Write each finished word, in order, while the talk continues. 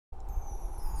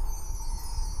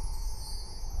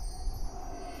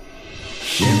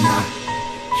Shina,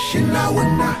 Shina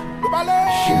winna,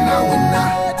 Shina winna,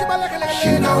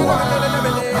 Shina wa,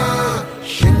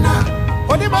 Shina,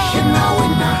 Shina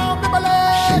winna,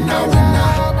 Shina winna,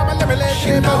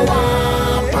 Shina wa.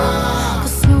 The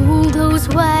snow glows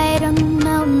white on the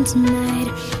mountain tonight,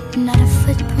 not a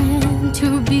footprint to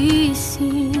be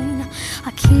seen.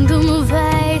 A kingdom of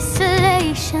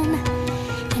isolation,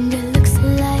 and it looks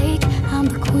like I'm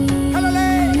the queen.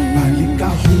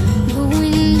 The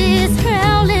wind is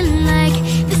howling like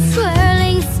the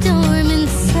swirling storm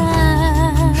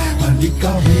inside.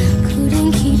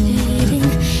 Couldn't keep it in,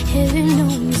 heaven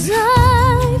knows I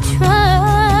tried.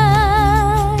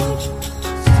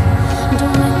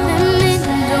 Don't let them in,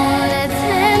 don't let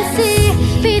them see.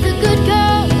 Be the good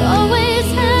girl, always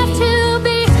have to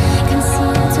be.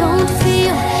 Conceal, don't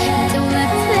feel, don't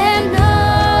let them know.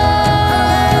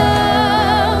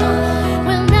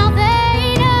 Well, now they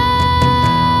know.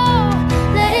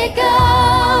 Let it go,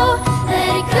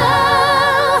 let it go.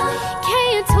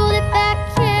 Can't hold it back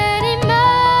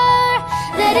anymore.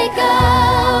 Let it go,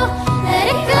 let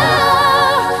it go.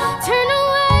 Turn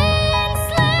away and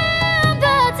slam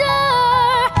the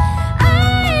door. I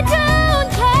don't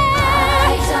care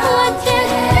what they're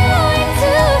going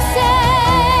to say.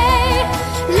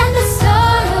 Let the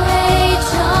storm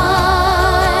rage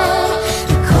on.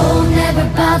 The cold never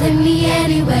bothered me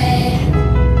anyway.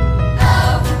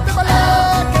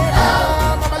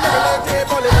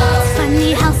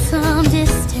 Funny how some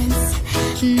distance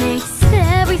makes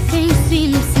everything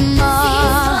seem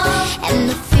small, and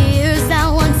the fears that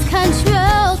once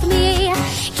controlled me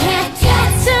can't get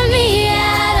to me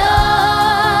at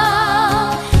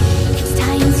all. It's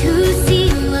time to see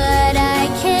what I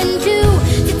can do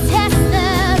to test the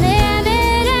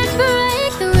limit and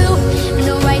break through.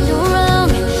 No right, no wrong,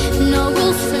 no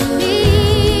rules for me.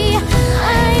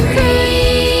 I'm free.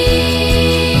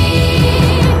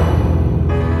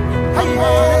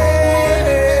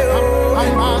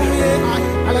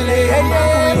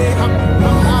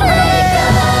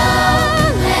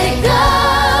 Let it go,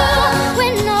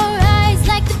 when no rise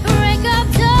like the break of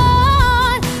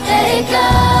dawn. Let it go,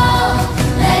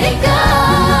 let it go.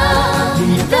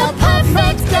 The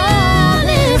perfect girl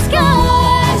is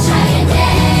gone. I'll try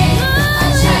again,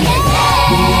 I'll try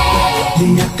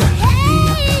again.